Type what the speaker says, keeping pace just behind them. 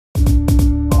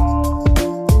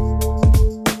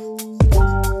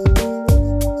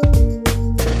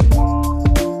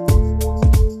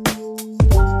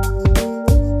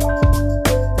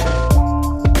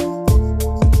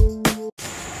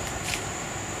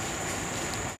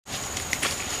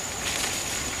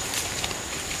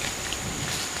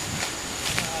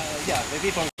Yeah, maybe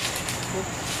from...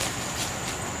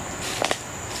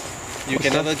 You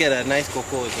can never get a nice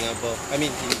cocoa in Singapore. I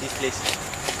mean, in this place.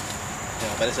 Yeah,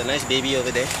 but there's a nice baby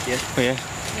over there. Yeah. Oh yeah?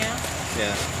 Yeah.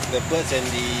 Yeah. The birds and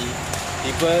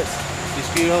the birds, the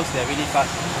squirrels, they're really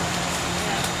fast.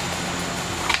 Yeah.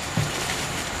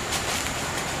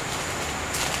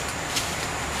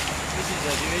 This is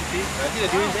a durian tree. See the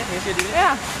durian there? Can you see the durian?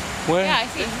 Yeah. Where? Yeah, I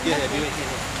see. Yeah, the durian tree.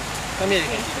 Come here, you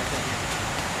can see better.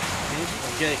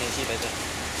 From here you can see better.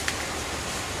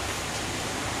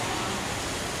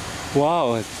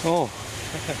 Wow. Oh.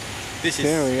 This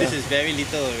is very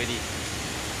little already.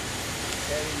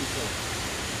 Very little.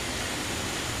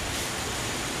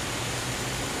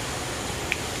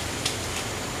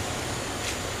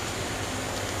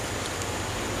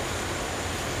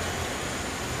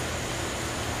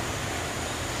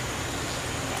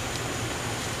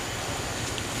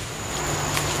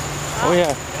 Oh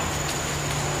yeah.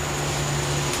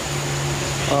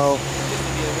 Oh. This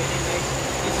will be a really nice.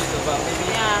 This is about maybe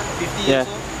 50 Yeah. years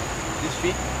old. This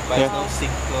tree, but Yeah. it's now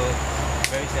sick, so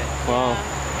very sad. Wow.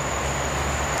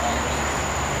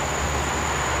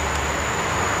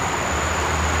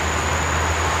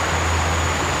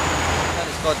 That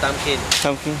is called pumpkin.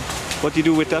 Something. What do you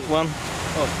do with that one?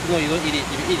 Oh no, you don't eat it.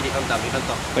 If you eat it, it becomes dumb. You can't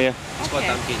talk. Oh yeah. It's called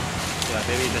Okay. pumpkin. Yeah,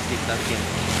 very interesting pumpkin.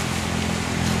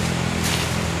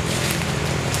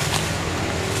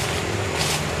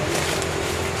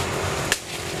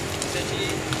 It's actually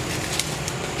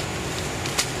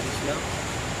smell.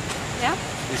 Yeah.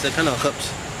 It's a kind of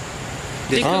herbs.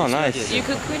 Oh, nice. You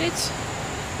cook with it?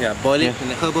 Yeah, boil it Yeah.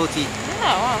 in a herbal tea.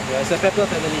 Yeah, wow. Yeah, it's a pepper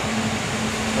family.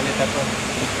 Only pepper.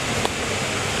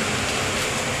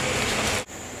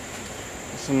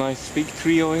 It's a nice big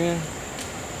tree over here.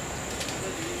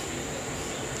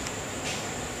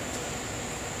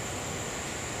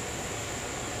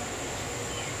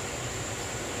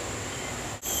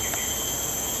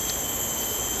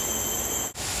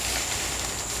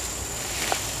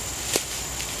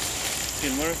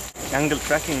 Silver. Jungle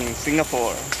trekking in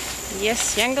Singapore.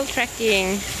 Yes, jungle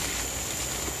trekking.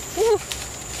 Woo.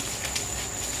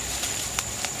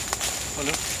 Oh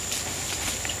no.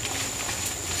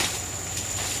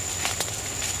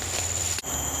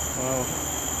 Wow.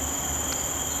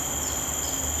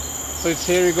 So it's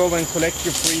here you go and collect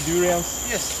your free durians?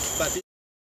 Yes, but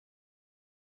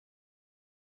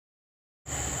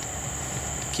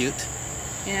cute.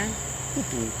 Yeah.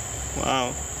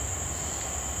 Wow.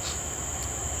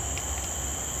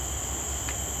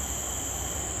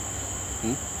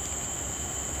 You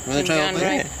wanna try Done, open?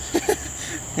 right?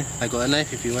 I got a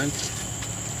knife if you want.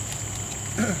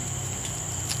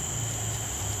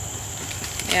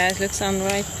 Yeah, it looks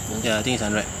unripe. Yeah, I think it's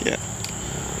unripe. Yeah.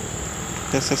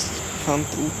 This is fun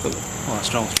to open. Oh,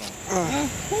 strong.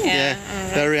 Yeah,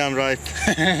 unripe. Very unripe.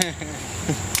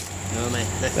 No man,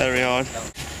 let's Very hard. down.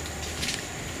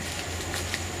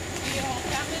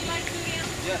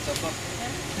 Yes, of course.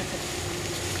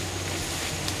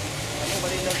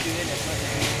 Nobody loves durian as much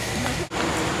as me.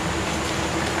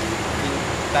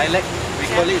 In dialect, we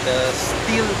call it the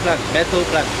steel plant, metal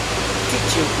plant.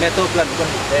 Teach you metal plant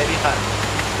because it's very hard.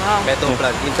 Wow. Metal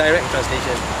plant, in direct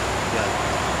translation. Yeah.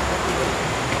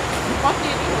 What do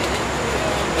you do with it?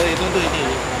 No, you don't do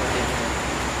anything.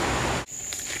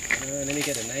 Let me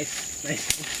get a nice.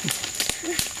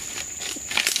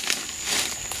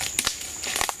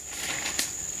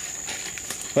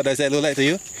 What does that look like to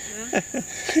you?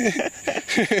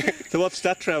 So what's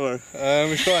that, Trevor?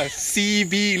 It's called a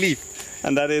CB leaf.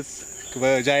 And that is?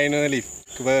 Vaginal leaf.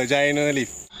 Vaginal leaf.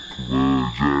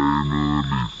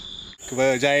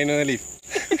 Vaginal leaf.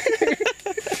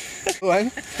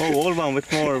 One Oh, old one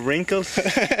with more wrinkles.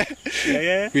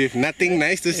 Yeah. with nothing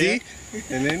nice to see.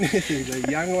 And then the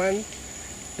young one,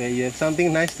 where you have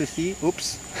something nice to see.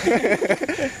 Oops.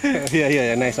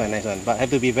 Yeah, nice one. But have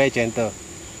to be very gentle.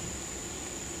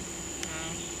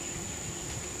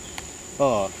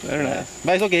 Oh, Very nice.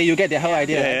 but it's okay, you get the whole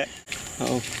idea. Yeah. Right?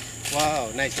 Oh, Wow,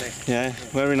 nice. yeah.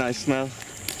 Very nice smell.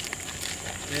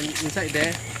 Then inside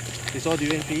there, it's all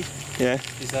durian trees. Yeah.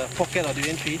 It's a pocket of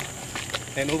durian tree.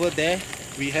 And over there,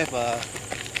 we have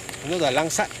you know the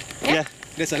langsat? Yeah.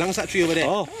 There's a langsat tree over there.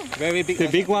 Oh, Very big. the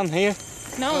big langsat. one here.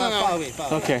 No, Far away.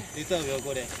 Okay. Later we'll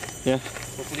go there. Yeah.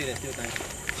 Hopefully there's still time.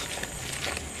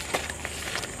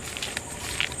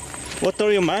 What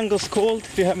are your mangoes called?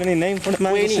 Do you have any name for the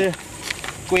mangoes Queenie. here?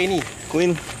 Queenie.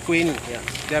 Queen. Yeah.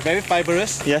 They are very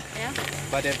fibrous, Yeah. Yeah.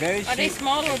 but they're very Are they sweet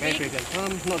small or and very big?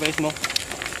 fragrant. Not very small.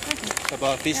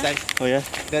 About fish size. Oh yeah.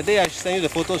 That day I sent you the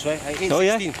photos, right? I ate Oh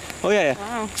yeah. 16. Oh yeah.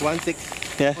 Wow.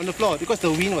 1/6 Yeah. on the floor because the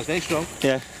wind was very strong.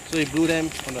 Yeah. So you blew them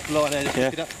on the floor and then just Yeah.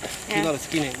 pick it up, Yeah. peel out the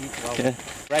skin and eat. Wow. Yeah.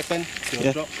 Ripen, they'll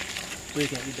Yeah. drop, so you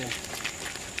can eat them.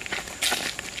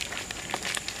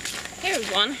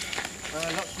 Here's one.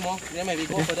 Not small, then maybe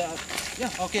go further up. Yeah,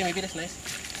 okay, maybe that's nice.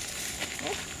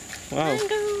 Wow.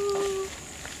 Mango.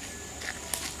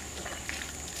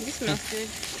 This smells good.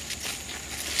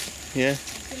 Yeah.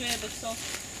 It's a little bit soft.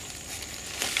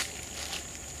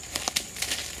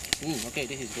 Okay,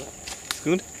 this is good. It's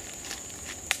good.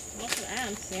 Lots of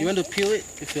ants. Yeah. You want to peel it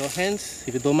with your hands,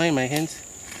 if you don't mind my hands.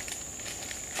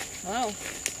 Wow.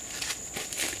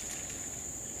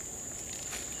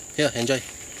 Here, enjoy.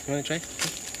 You want to try?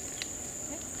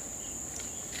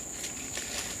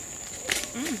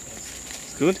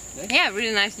 It's good. Yeah,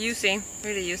 really nice juicy.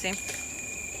 Really juicy.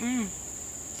 Mm.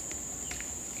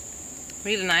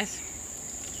 Really nice.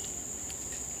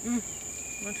 Want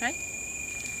to try?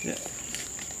 Yeah.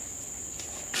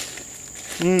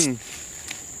 Mmm.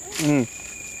 Mmm.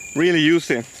 Really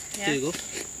juicy. Yeah. Here you go.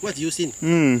 What's yusin?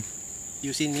 Mmm.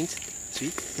 Yusin means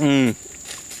sweet. Mmm.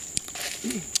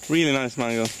 Really nice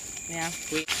mango. Yeah.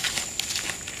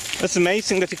 It's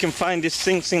amazing that you can find these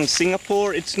things in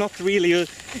Singapore. It's not really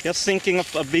just thinking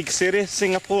of a big city,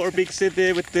 Singapore, a big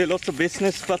city with lots of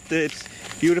business, but it's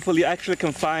beautiful. You actually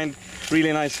can find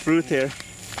really nice fruit here.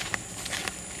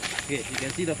 Okay, you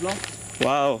can see the floor.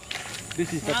 Wow.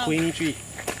 This is the Wow. quinine tree.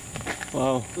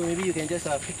 Wow. So maybe you can just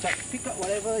pick up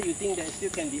whatever you think that still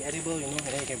can be edible, you know,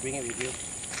 and then you can bring it with you.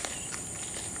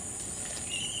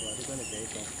 Wow, this one is very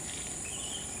soft.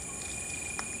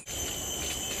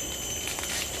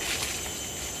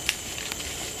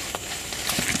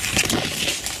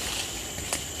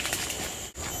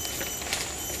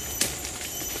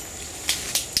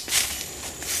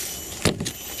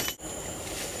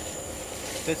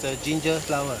 That's a ginger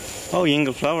flower. Oh,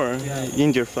 ginger flower. Yeah.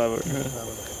 Ginger flower.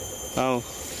 Wow.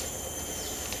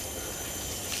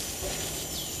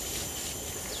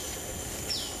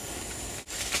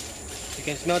 You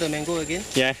can smell the mango again?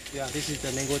 Yeah. Yeah, this is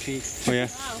the mango tree. Oh yeah.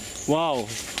 Wow. Wow.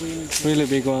 Queen. Really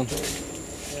big one.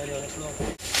 Yeah, they're on the floor.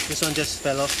 This one just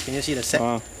fell off. Can you see the sack?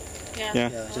 Wow. Yeah. Yeah.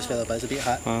 Yeah, it just fell off, but it's a bit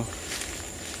hard. Wow.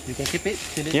 You can keep it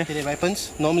till Yeah. it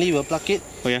ripens. Normally we'll pluck it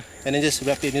Oh yeah. and then just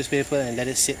wrap it in newspaper and let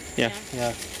it sit. Yeah.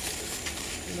 Yeah.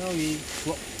 Now we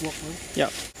walk on. Yeah.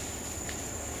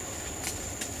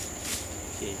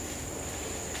 Okay.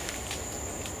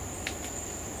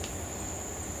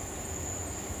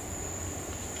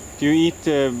 Do you eat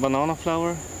banana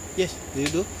flower? Yes, do you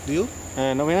do? Do you?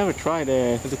 No, we never tried.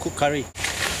 Have to cook curry.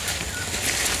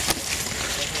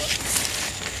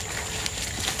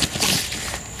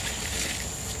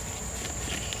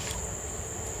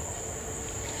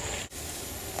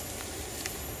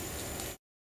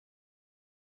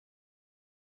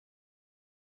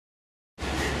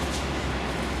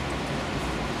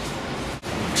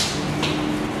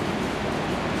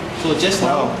 So just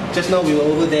now we were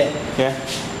over there. Yeah.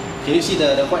 Can you see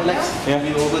the white lights? Yeah.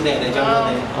 We were over there, the jungle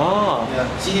there. Ah.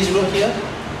 Yeah. See this road here?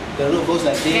 The road goes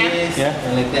like this Yeah.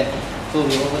 and like that. So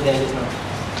we were over there just now.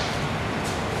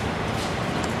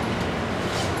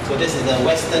 So this is the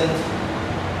western,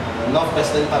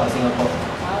 northwestern part of Singapore.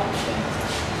 Wow.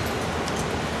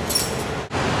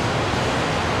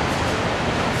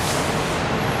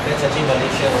 That's actually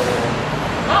Malaysia over there.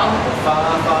 Wow.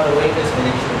 Far away, that's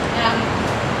Malaysia. Yeah.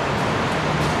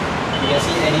 You can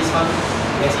see Eddie's farm.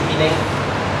 You can see Penang.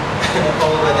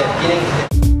 All over there. Penang is there.